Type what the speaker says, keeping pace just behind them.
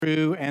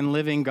true and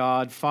living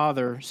God,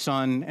 Father,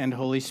 Son, and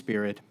Holy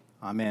Spirit.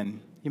 Amen.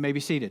 You may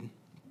be seated.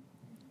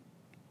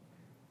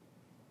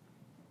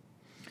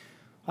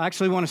 I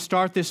actually want to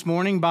start this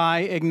morning by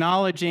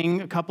acknowledging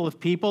a couple of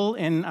people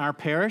in our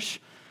parish.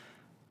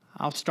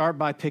 I'll start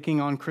by picking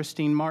on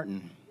Christine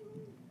Martin,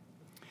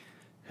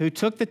 who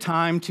took the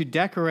time to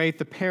decorate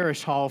the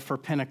parish hall for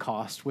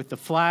Pentecost with the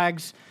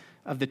flags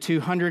of the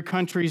 200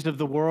 countries of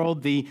the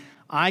world, the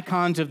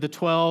icons of the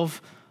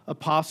 12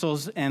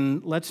 apostles,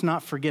 and let's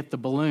not forget the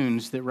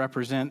balloons that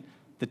represent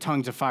the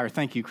tongues of fire.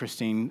 Thank you,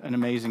 Christine. An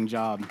amazing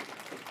job.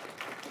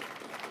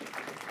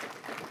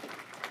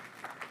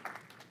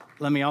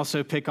 Let me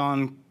also pick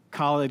on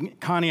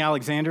Connie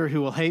Alexander,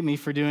 who will hate me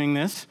for doing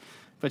this,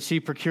 but she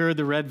procured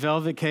the red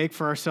velvet cake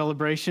for our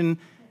celebration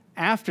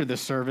after the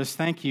service.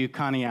 Thank you,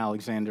 Connie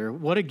Alexander.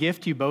 What a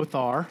gift you both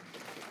are.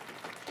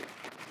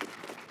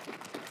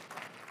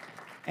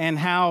 And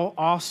how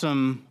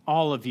awesome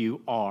all of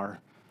you are.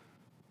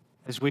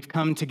 As we've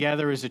come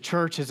together as a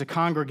church, as a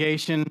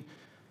congregation.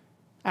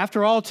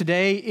 After all,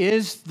 today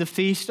is the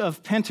Feast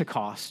of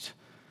Pentecost,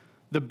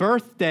 the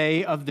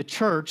birthday of the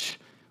church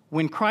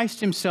when Christ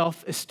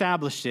himself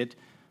established it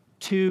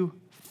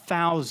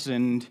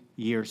 2,000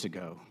 years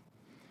ago.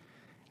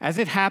 As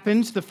it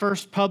happens, the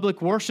first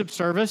public worship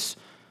service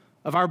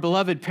of our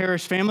beloved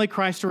parish family,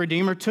 Christ the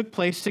Redeemer, took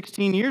place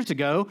 16 years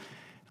ago.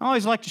 I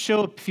always like to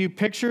show a few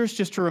pictures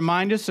just to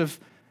remind us of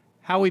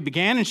how we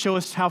began and show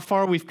us how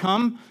far we've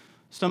come.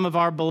 Some of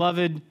our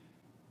beloved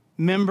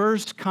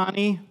members,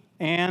 Connie,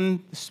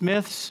 Ann, the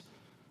Smiths,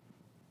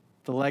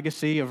 the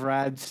legacy of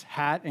Rad's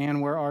hat.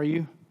 Ann, where are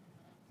you?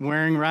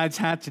 Wearing Rad's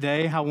hat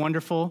today. How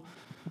wonderful.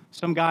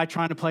 Some guy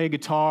trying to play a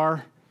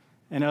guitar,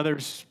 and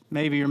others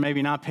maybe or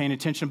maybe not paying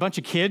attention. A bunch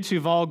of kids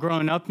who've all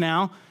grown up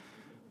now,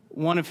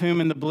 one of whom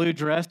in the blue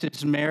dress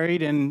is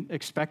married and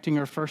expecting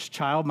her first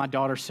child, my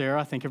daughter Sarah.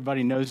 I think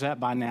everybody knows that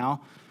by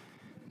now.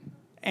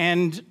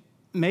 And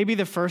maybe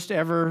the first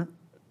ever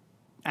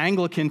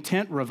Anglican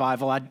tent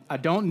revival. I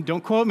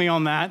don't quote me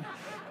on that.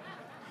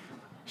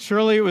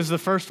 Surely it was the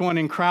first one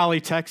in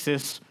Crowley,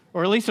 Texas,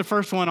 or at least the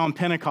first one on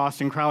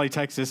Pentecost in Crowley,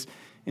 Texas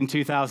in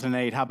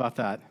 2008. How about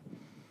that?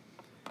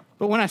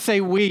 But when I say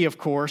we, of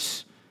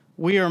course,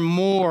 we are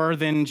more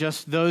than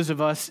just those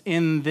of us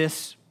in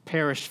this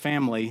parish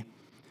family.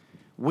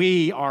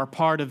 We are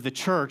part of the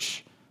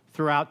church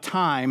throughout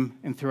time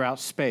and throughout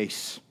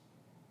space.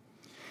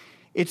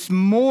 It's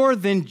more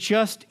than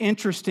just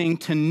interesting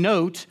to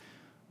note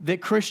that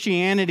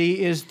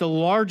Christianity is the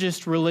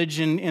largest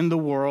religion in the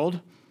world.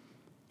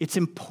 It's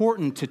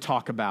important to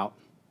talk about.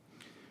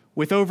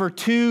 With over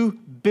 2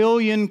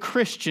 billion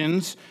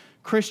Christians,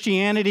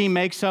 Christianity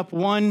makes up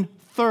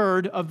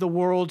 1/3 of the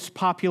world's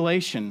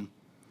population.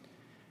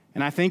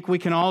 And I think we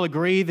can all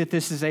agree that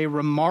this is a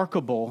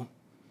remarkable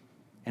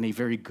and a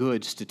very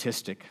good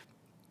statistic.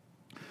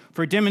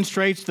 For it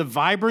demonstrates the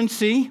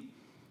vibrancy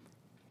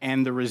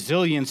and the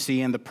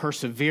resiliency and the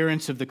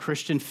perseverance of the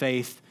Christian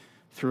faith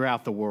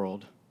throughout the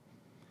world.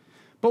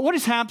 But what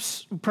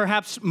is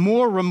perhaps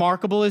more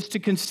remarkable is to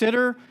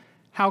consider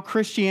how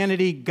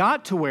Christianity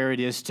got to where it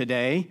is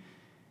today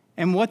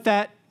and what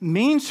that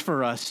means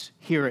for us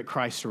here at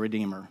Christ the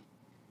Redeemer.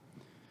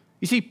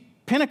 You see,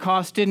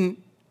 Pentecost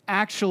didn't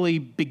actually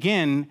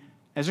begin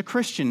as a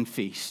Christian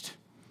feast.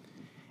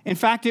 In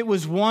fact, it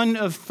was one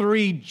of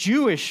 3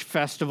 Jewish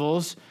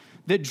festivals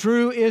that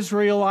drew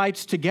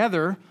Israelites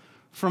together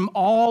from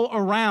all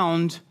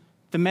around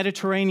the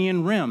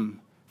Mediterranean rim.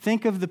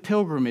 Think of the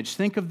pilgrimage,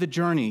 think of the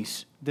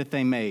journeys that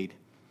they made.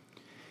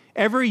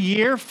 Every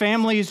year,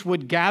 families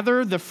would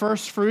gather the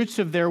first fruits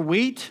of their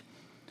wheat.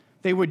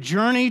 They would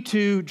journey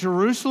to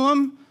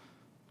Jerusalem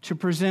to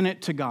present it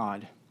to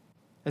God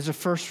as the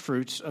first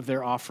fruits of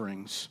their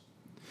offerings.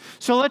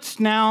 So let's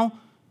now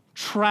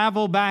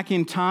travel back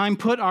in time,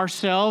 put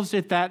ourselves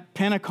at that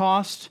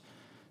Pentecost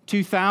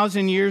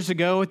 2,000 years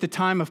ago at the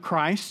time of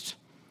Christ,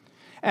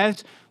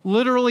 as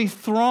literally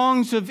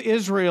throngs of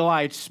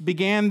Israelites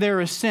began their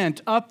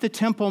ascent up the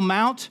Temple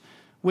Mount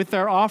with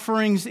their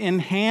offerings in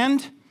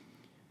hand,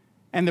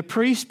 and the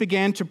priests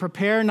began to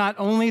prepare not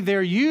only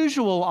their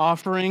usual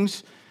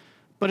offerings,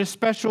 but a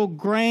special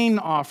grain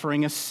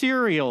offering, a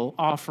cereal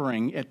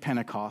offering at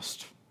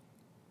Pentecost.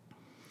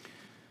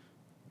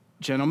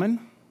 Gentlemen,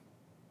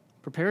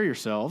 prepare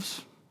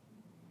yourselves,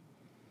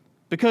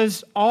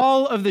 because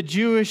all of the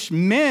Jewish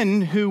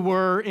men who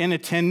were in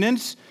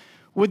attendance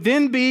would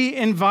then be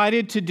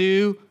invited to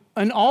do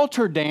an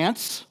altar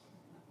dance.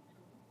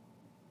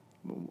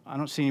 I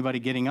don't see anybody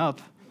getting up.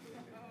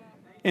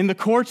 In the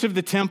courts of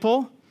the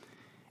temple,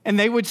 and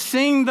they would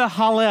sing the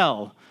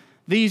Hallel,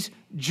 these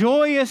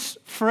joyous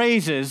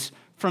phrases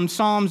from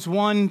Psalms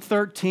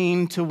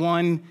 113 to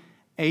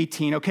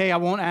 118. Okay, I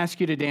won't ask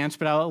you to dance,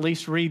 but I'll at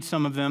least read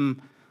some of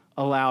them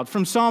aloud.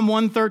 From Psalm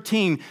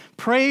 113,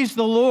 praise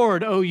the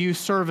Lord, O you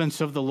servants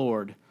of the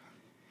Lord.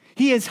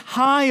 He is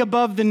high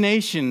above the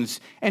nations,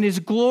 and his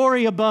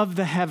glory above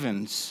the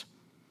heavens.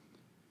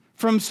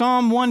 From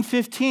Psalm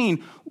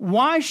 115,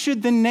 why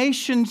should the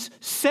nations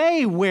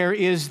say, where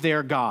is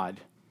their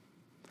God?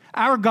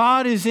 Our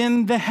God is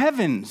in the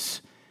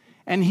heavens,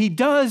 and he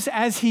does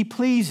as he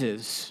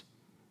pleases.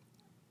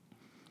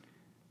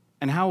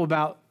 And how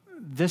about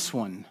this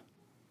one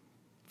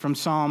from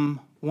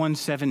Psalm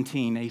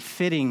 117, a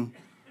fitting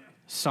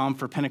psalm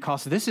for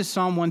Pentecost? This is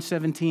Psalm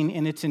 117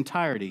 in its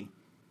entirety.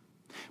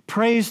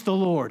 Praise the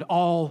Lord,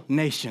 all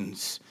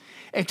nations.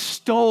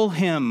 Extol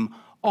him,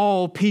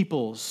 all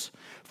peoples.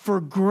 For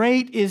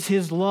great is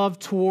his love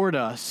toward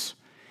us,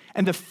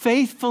 and the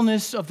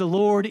faithfulness of the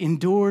Lord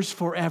endures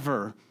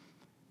forever.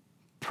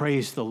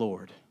 Praise the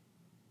Lord.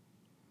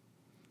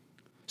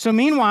 So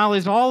meanwhile,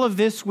 as all of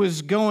this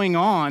was going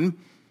on,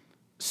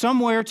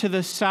 somewhere to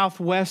the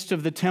southwest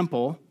of the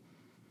temple,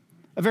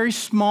 a very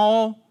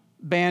small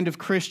band of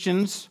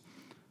Christians,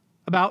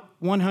 about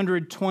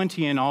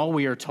 120 in all,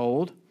 we are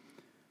told,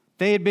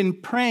 they had been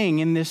praying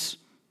in this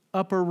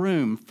upper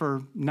room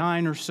for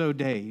 9 or so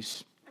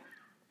days,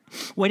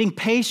 waiting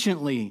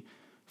patiently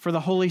for the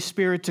Holy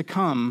Spirit to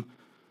come,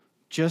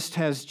 just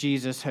as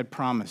Jesus had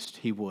promised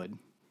he would.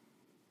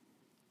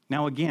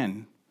 Now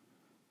again,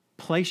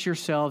 place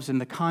yourselves in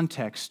the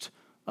context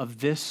of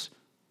this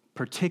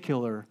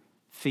particular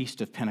Feast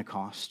of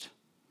Pentecost.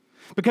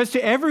 Because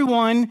to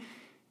everyone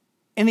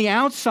in the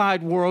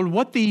outside world,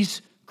 what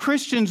these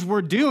Christians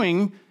were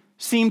doing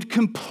seemed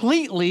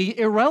completely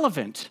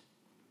irrelevant.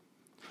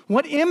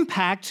 What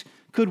impact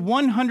could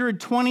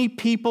 120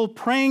 people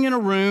praying in a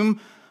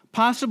room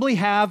possibly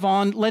have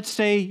on, let's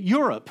say,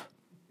 Europe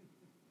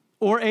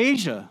or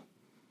Asia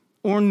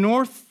or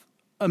North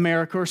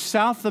America or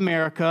South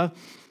America?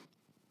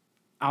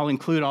 I'll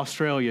include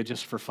Australia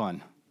just for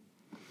fun.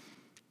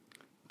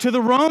 To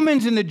the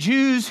Romans and the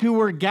Jews who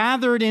were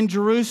gathered in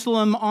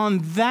Jerusalem on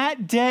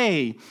that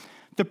day,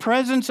 the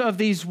presence of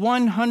these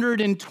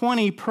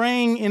 120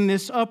 praying in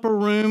this upper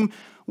room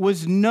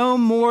was no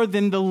more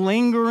than the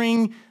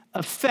lingering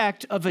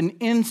effect of an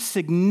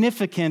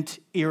insignificant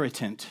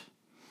irritant.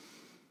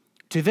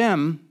 To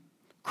them,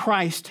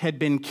 Christ had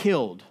been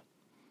killed.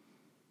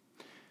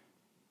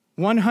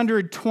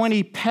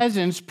 120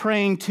 peasants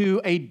praying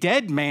to a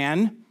dead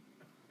man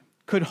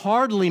could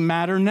hardly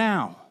matter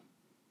now.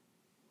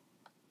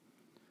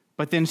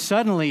 But then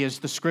suddenly, as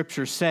the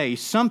scriptures say,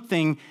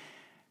 something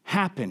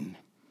happened.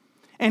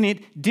 And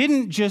it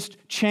didn't just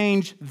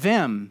change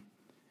them.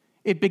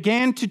 It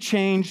began to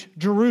change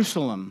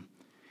Jerusalem.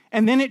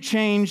 And then it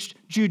changed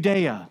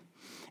Judea.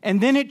 And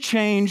then it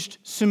changed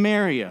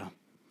Samaria.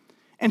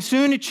 And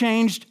soon it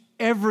changed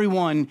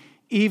everyone,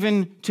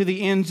 even to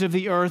the ends of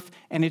the earth.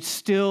 And it's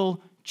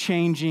still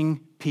changing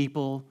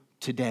people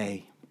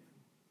today.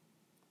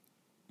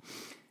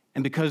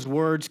 And because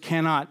words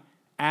cannot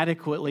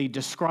adequately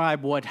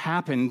describe what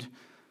happened,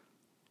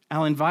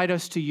 I'll invite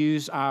us to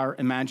use our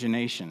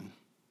imagination.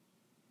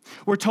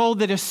 We're told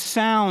that a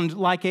sound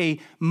like a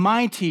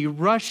mighty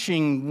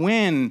rushing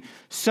wind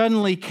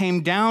suddenly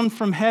came down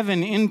from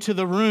heaven into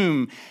the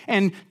room,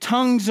 and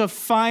tongues of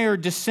fire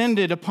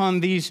descended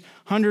upon these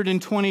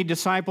 120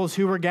 disciples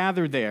who were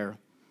gathered there.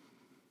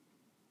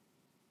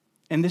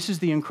 And this is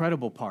the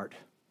incredible part.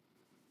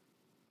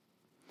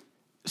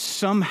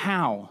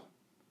 Somehow,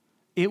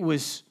 it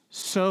was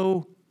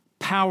so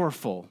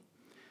powerful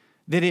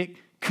that it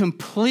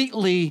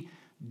completely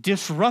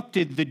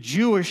disrupted the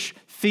Jewish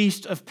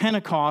Feast of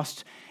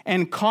Pentecost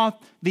and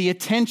caught the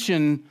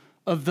attention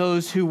of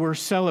those who were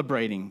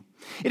celebrating.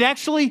 It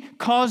actually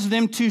caused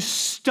them to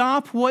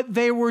stop what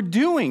they were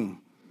doing.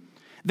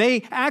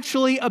 They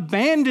actually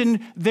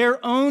abandoned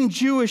their own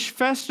Jewish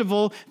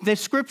festival. The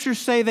scriptures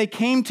say they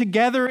came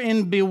together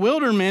in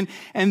bewilderment,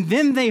 and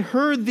then they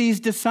heard these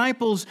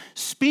disciples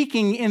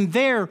speaking in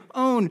their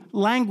own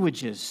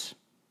languages.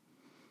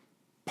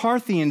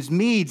 Parthians,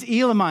 Medes,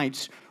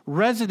 Elamites,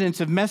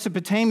 residents of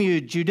Mesopotamia,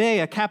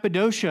 Judea,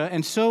 Cappadocia,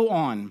 and so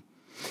on.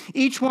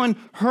 Each one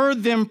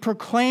heard them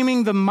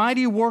proclaiming the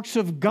mighty works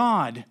of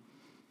God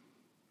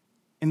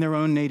in their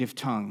own native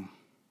tongue.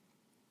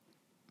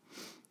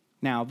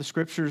 Now, the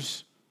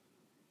scriptures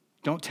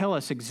don't tell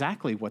us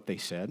exactly what they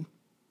said.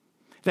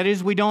 That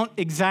is, we don't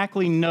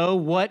exactly know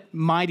what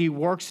mighty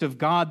works of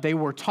God they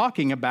were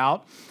talking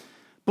about.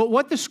 But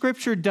what the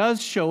scripture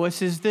does show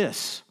us is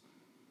this.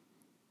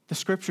 The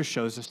scripture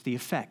shows us the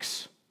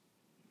effects.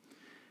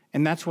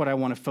 And that's what I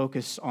want to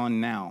focus on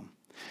now.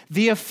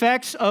 The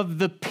effects of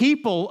the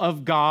people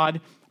of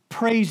God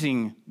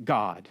praising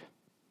God.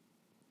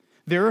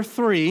 There are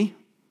 3,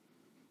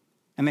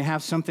 and they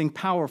have something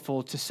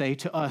powerful to say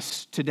to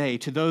us today,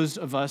 to those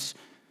of us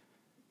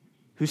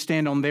who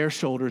stand on their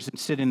shoulders and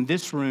sit in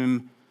this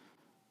room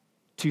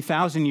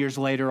 2,000 years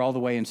later, all the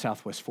way in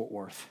Southwest Fort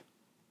Worth.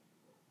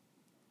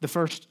 The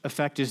first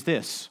effect is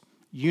this: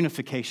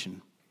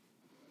 unification.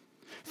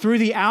 Through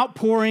the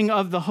outpouring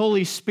of the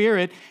Holy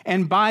Spirit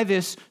and by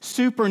this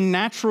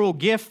supernatural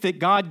gift that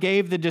God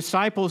gave the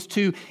disciples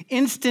to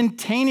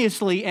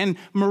instantaneously and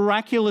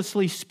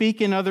miraculously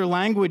speak in other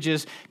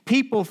languages,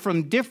 people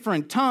from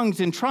different tongues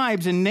and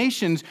tribes and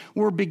nations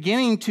were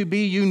beginning to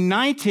be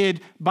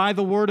united by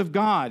the Word of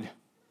God.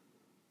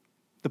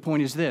 The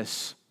point is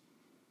this: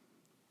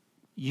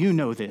 you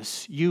know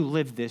this, you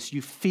live this,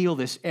 you feel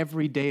this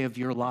every day of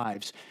your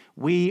lives.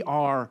 We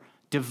are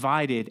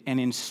divided and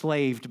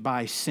enslaved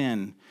by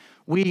sin.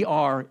 We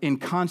are in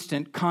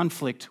constant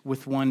conflict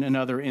with one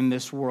another in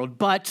this world.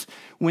 But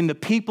when the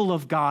people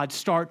of God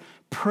start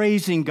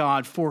praising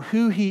God for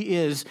who he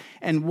is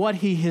and what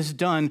he has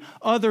done,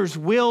 others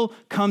will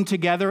come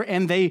together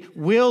and they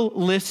will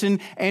listen,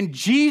 and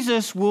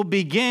Jesus will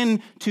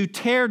begin to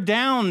tear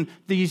down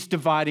these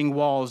dividing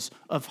walls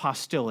of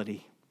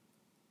hostility.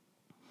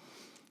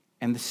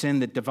 And the sin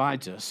that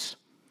divides us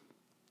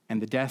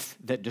and the death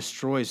that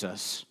destroys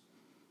us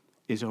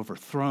is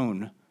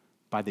overthrown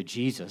by the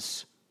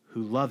Jesus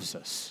who loves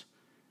us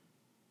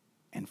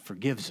and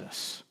forgives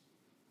us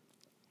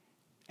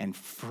and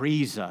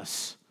frees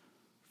us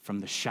from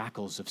the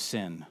shackles of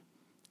sin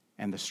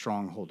and the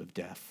stronghold of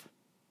death.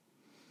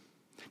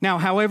 Now,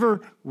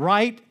 however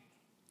right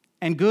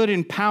and good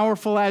and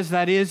powerful as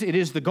that is, it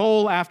is the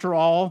goal after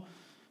all.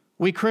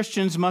 We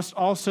Christians must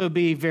also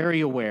be very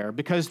aware,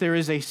 because there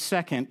is a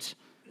second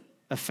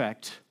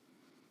effect.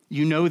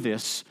 You know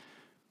this.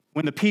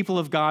 When the people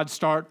of God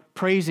start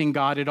praising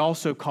God, it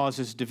also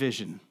causes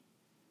division.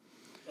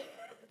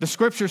 The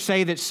scriptures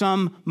say that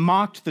some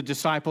mocked the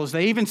disciples.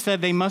 They even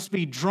said they must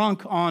be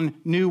drunk on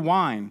new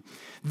wine.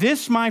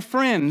 This, my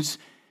friends,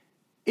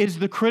 is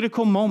the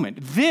critical moment.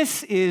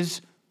 This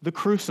is the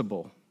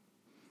crucible.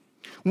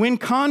 When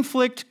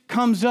conflict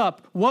comes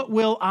up, what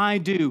will I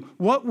do?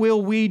 What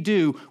will we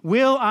do?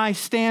 Will I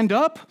stand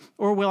up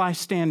or will I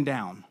stand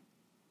down?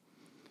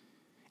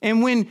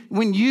 And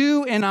when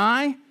you and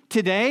I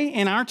today,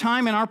 in our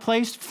time, in our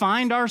place,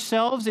 find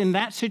ourselves in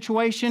that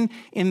situation,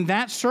 in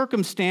that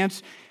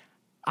circumstance,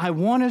 I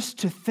want us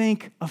to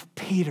think of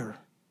Peter.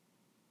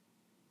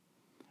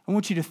 I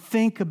want you to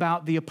think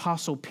about the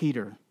Apostle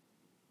Peter.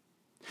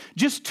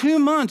 Just 2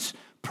 months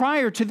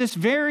prior to this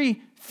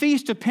very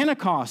feast of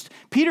Pentecost,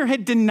 Peter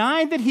had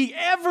denied that he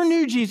ever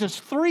knew Jesus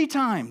 3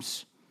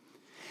 times.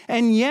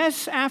 And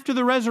yes, after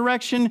the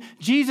resurrection,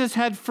 Jesus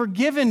had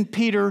forgiven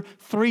Peter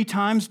 3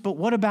 times, but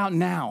what about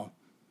now?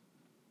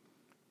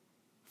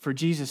 For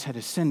Jesus had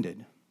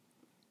ascended.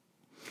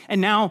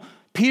 And now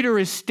Peter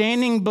is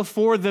standing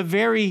before the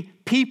very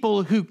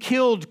people who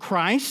killed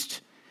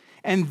Christ,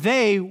 and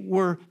they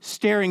were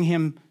staring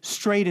him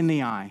straight in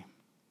the eye.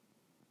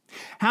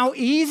 How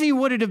easy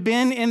would it have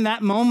been in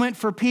that moment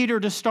for Peter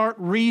to start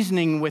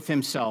reasoning with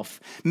himself?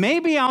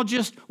 Maybe I'll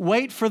just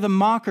wait for the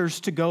mockers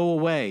to go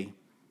away.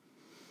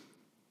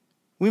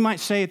 We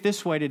might say it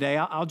this way today: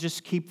 I'll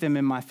just keep them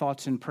in my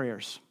thoughts and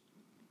prayers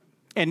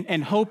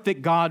and hope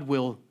that God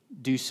will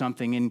do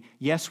something. And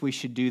yes, we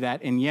should do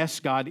that. And yes,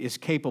 God is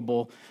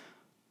capable.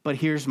 But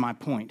here's my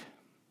point.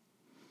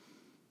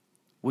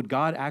 Would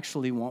God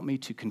actually want me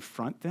to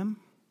confront them,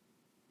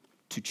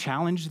 to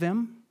challenge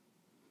them,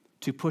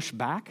 to push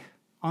back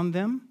on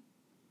them?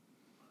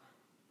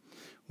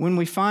 When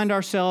we find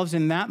ourselves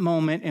in that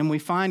moment and we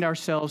find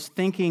ourselves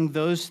thinking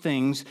those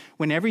things,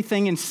 when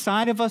everything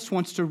inside of us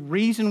wants to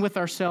reason with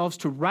ourselves,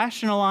 to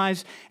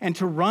rationalize and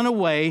to run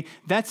away,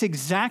 that's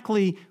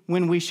exactly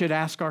when we should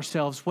ask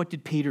ourselves, what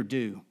did Peter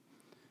do?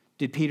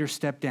 Did Peter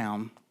step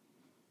down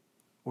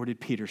or did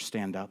Peter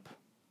stand up?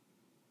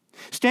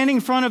 Standing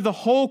in front of the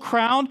whole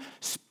crowd,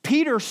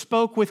 Peter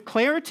spoke with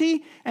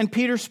clarity and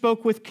Peter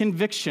spoke with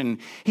conviction.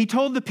 He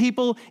told the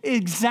people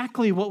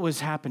exactly what was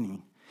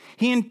happening.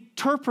 He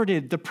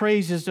interpreted the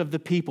praises of the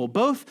people,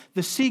 both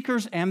the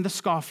seekers and the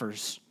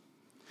scoffers,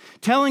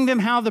 telling them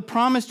how the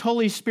promised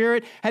Holy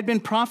Spirit had been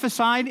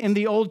prophesied in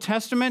the Old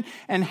Testament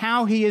and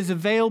how he is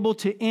available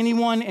to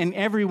anyone and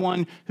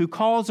everyone who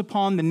calls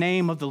upon the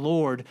name of the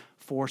Lord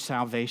for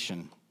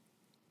salvation.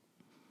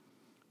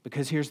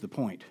 Because here's the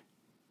point.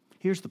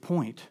 Here's the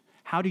point.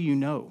 How do you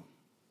know?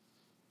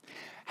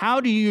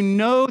 How do you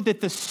know that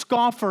the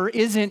scoffer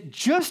isn't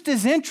just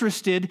as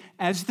interested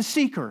as the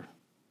seeker?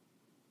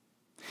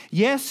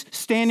 Yes,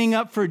 standing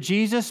up for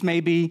Jesus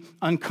may be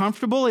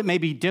uncomfortable. It may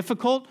be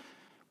difficult.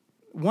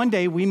 One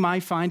day we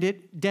might find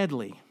it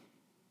deadly.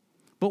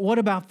 But what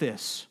about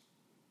this?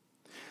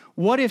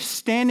 What if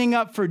standing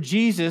up for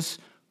Jesus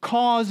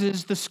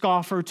causes the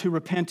scoffer to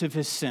repent of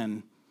his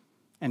sin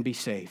and be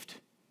saved?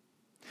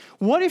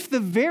 What if the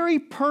very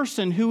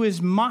person who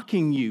is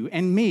mocking you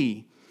and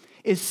me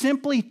is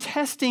simply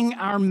testing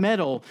our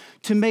mettle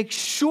to make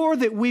sure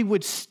that we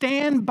would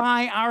stand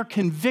by our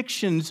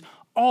convictions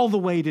all the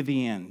way to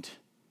the end?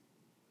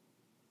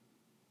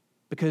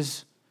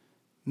 Because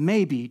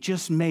maybe,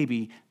 just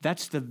maybe,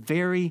 that's the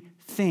very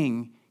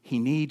thing he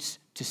needs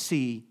to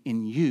see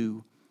in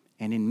you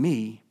and in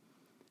me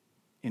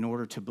in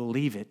order to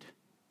believe it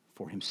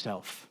for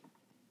himself.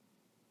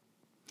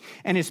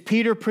 And as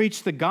Peter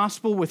preached the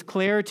gospel with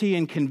clarity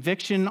and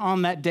conviction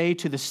on that day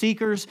to the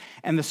seekers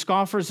and the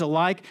scoffers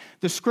alike,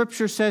 the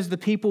scripture says the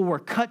people were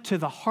cut to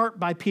the heart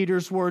by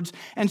Peter's words.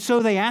 And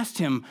so they asked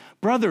him,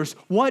 "Brothers,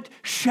 what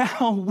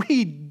shall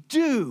we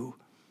do?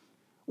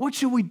 What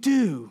shall we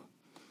do?"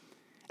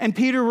 And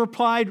Peter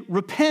replied,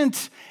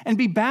 "Repent and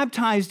be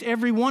baptized,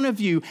 every one of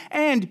you,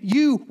 and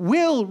you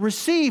will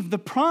receive the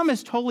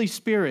promised Holy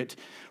Spirit.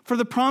 For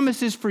the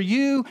promise is for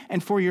you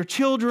and for your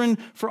children,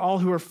 for all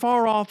who are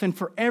far off, and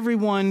for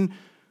everyone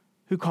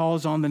who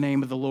calls on the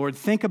name of the Lord.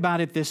 Think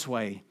about it this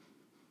way.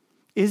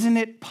 Isn't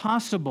it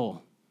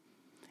possible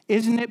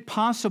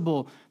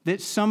that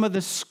some of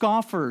the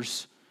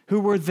scoffers who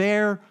were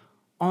there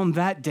on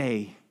that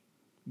day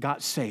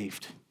got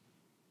saved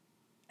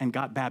and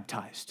got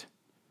baptized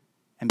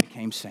and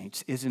became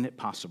saints? Isn't it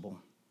possible?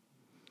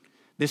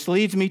 This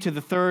leads me to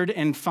the third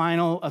and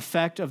final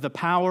effect of the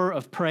power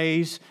of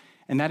praise,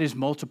 and that is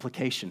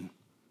multiplication.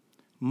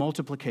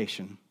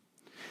 Multiplication.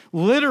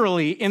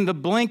 Literally, in the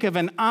blink of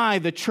an eye,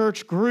 the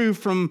church grew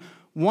from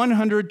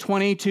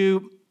 120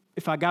 to,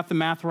 if I got the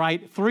math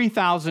right,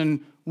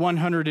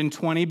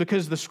 3,120,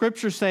 because the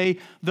scriptures say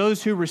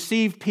those who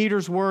received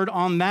Peter's word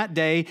on that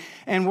day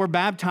and were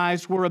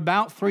baptized were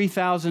about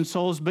 3,000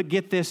 souls. But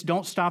get this,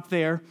 don't stop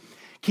there.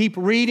 Keep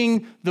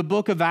reading the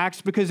book of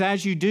Acts, because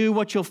as you do,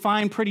 what you'll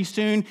find pretty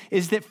soon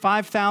is that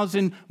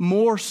 5,000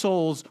 more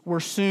souls were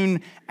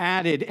soon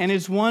added. And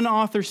as one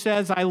author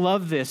says, I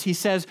love this, he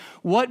says,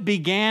 what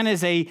began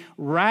as a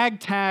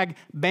ragtag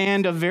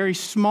band of very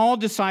small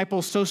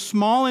disciples, so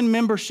small in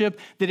membership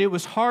that it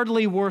was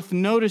hardly worth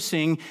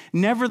noticing,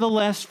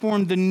 nevertheless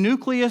formed the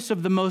nucleus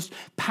of the most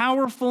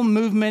powerful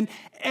movement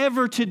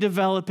ever to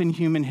develop in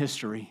human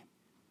history.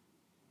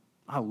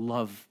 I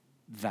love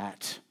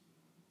that.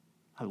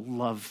 I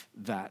love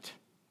that.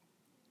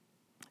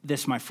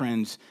 This, my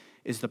friends,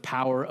 is the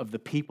power of the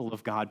people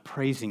of God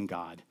praising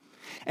God.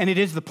 And it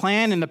is the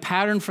plan and the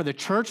pattern for the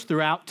church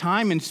throughout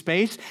time and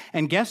space.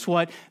 And guess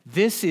what?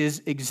 This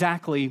is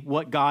exactly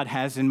what God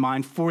has in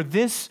mind for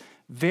this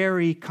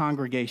very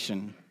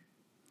congregation.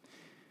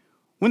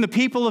 When the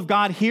people of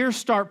God here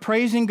start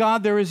praising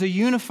God, there is a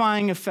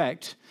unifying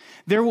effect.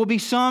 There will be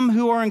some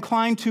who are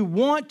inclined to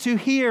want to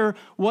hear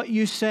what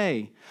you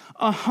say.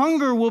 A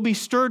hunger will be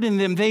stirred in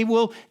them. They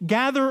will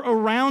gather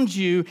around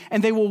you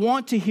and they will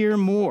want to hear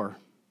more.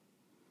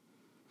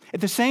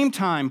 At the same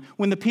time,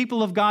 when the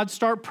people of God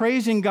start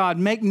praising God,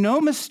 make no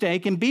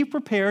mistake and be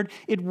prepared,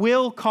 it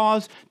will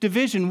cause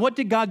division. What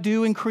did God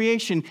do in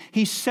creation?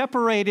 He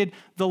separated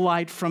the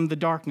light from the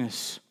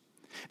darkness.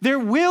 There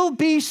will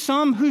be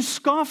some who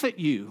scoff at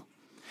you.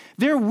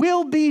 There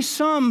will be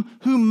some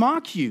who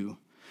mock you.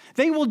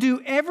 They will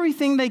do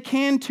everything they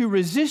can to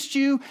resist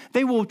you.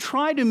 They will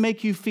try to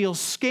make you feel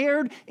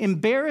scared,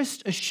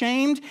 embarrassed,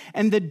 ashamed,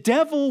 and the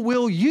devil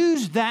will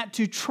use that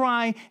to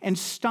try and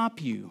stop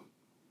you,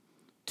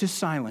 to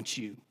silence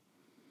you,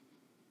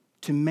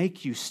 to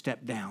make you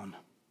step down.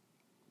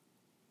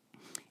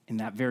 In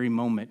that very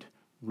moment,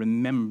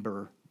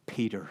 remember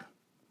Peter.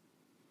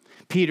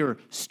 Peter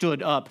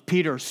stood up.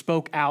 Peter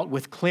spoke out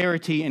with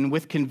clarity and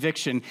with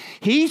conviction.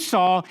 He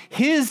saw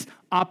his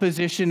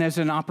opposition as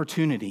an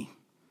opportunity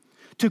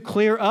to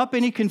clear up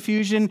any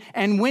confusion.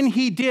 And when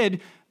he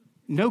did,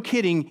 no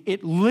kidding,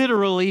 it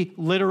literally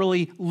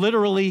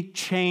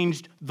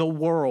changed the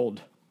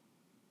world.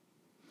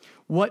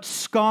 What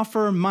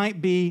scoffer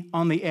might be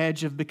on the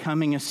edge of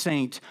becoming a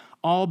saint,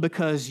 all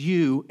because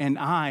you and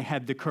I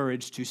had the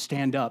courage to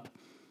stand up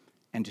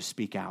and to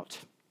speak out.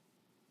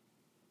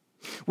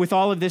 With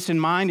all of this in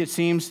mind, it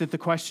seems that the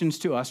questions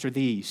to us are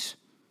these.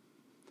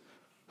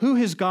 Who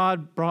has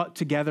God brought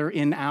together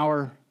in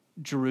our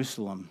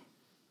Jerusalem?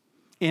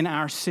 In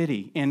our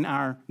city, in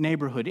our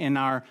neighborhood, in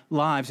our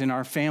lives, in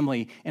our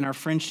family, in our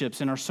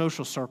friendships, in our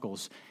social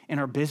circles, in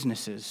our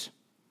businesses?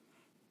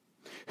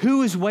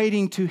 Who is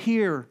waiting to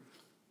hear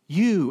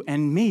you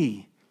and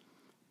me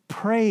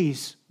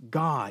praise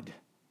God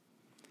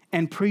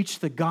and preach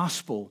the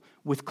gospel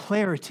with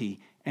clarity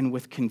and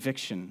with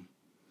conviction?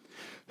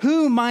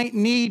 Who might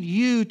need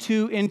you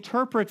to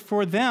interpret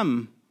for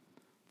them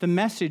the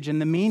message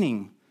and the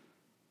meaning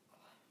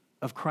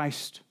of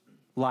Christ's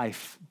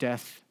life,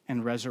 death,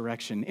 and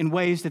resurrection in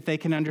ways that they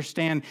can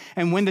understand?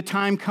 And when the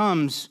time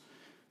comes,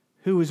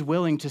 who is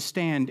willing to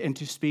stand and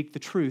to speak the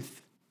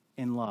truth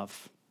in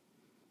love?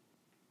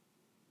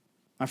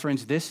 My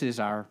friends, this is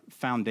our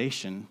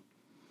foundation.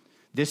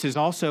 This is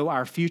also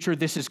our future.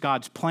 This is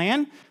God's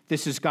plan.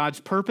 This is God's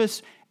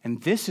purpose.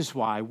 And this is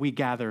why we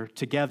gather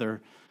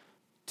together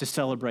to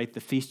celebrate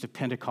the Feast of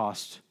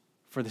Pentecost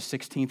for the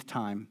 16th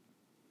time.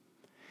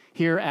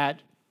 Here at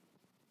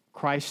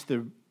Christ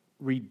the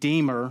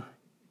Redeemer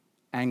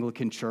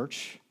Anglican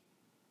Church,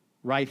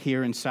 right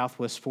here in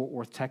Southwest Fort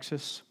Worth,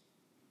 Texas,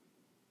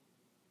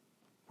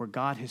 where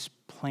God has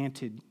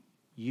planted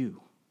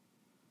you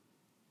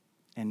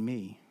and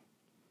me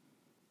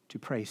to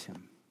praise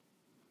Him,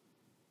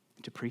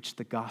 to preach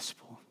the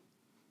gospel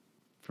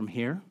from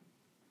here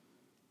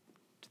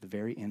to the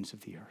very ends of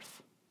the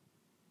earth.